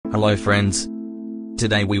Hello friends.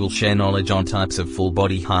 Today we will share knowledge on types of full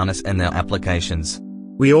body harness and their applications.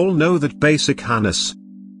 We all know that basic harness,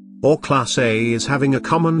 or Class A, is having a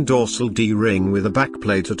common dorsal D-ring with a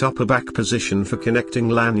backplate at upper back position for connecting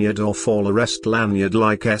lanyard or fall arrest lanyard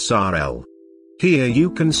like SRL. Here you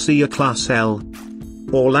can see a Class L,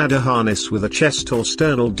 or ladder harness with a chest or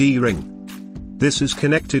sternal D-ring. This is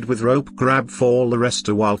connected with rope grab fall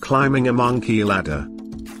arrestor while climbing a monkey ladder.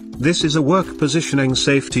 This is a work positioning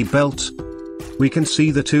safety belt. We can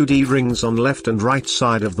see the two D-rings on left and right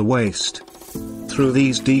side of the waist. Through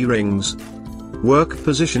these D-rings, work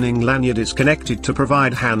positioning lanyard is connected to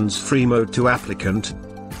provide hands-free mode to applicant,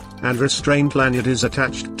 and restraint lanyard is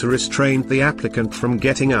attached to restrain the applicant from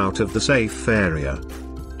getting out of the safe area.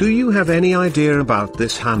 Do you have any idea about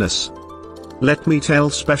this harness? Let me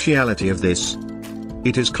tell speciality of this.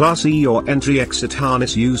 It is Class E or entry-exit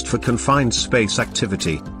harness used for confined space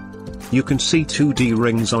activity. You can see two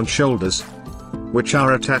D-rings on shoulders, which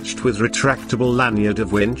are attached with retractable lanyard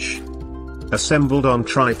of winch, assembled on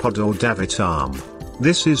tripod or davit arm.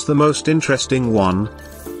 This is the most interesting one.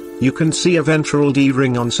 You can see a ventral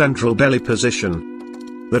D-ring on central belly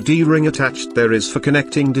position. The D-ring attached there is for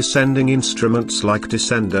connecting descending instruments like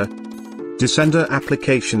descender. Descender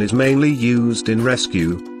application is mainly used in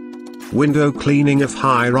rescue, window cleaning of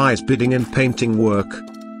high-rise bidding and painting work.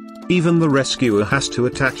 Even the rescuer has to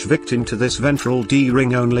attach victim to this ventral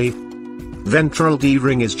D-ring only. Ventral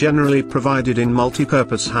D-ring is generally provided in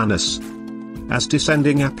multi-purpose harness, as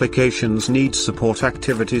descending applications need support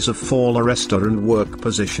activities of fall arrestor and work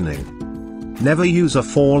positioning. Never use a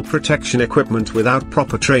fall protection equipment without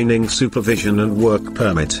proper training, supervision and work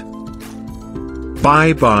permit.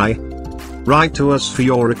 Bye bye. Write to us for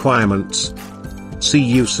your requirements. See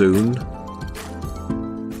you soon.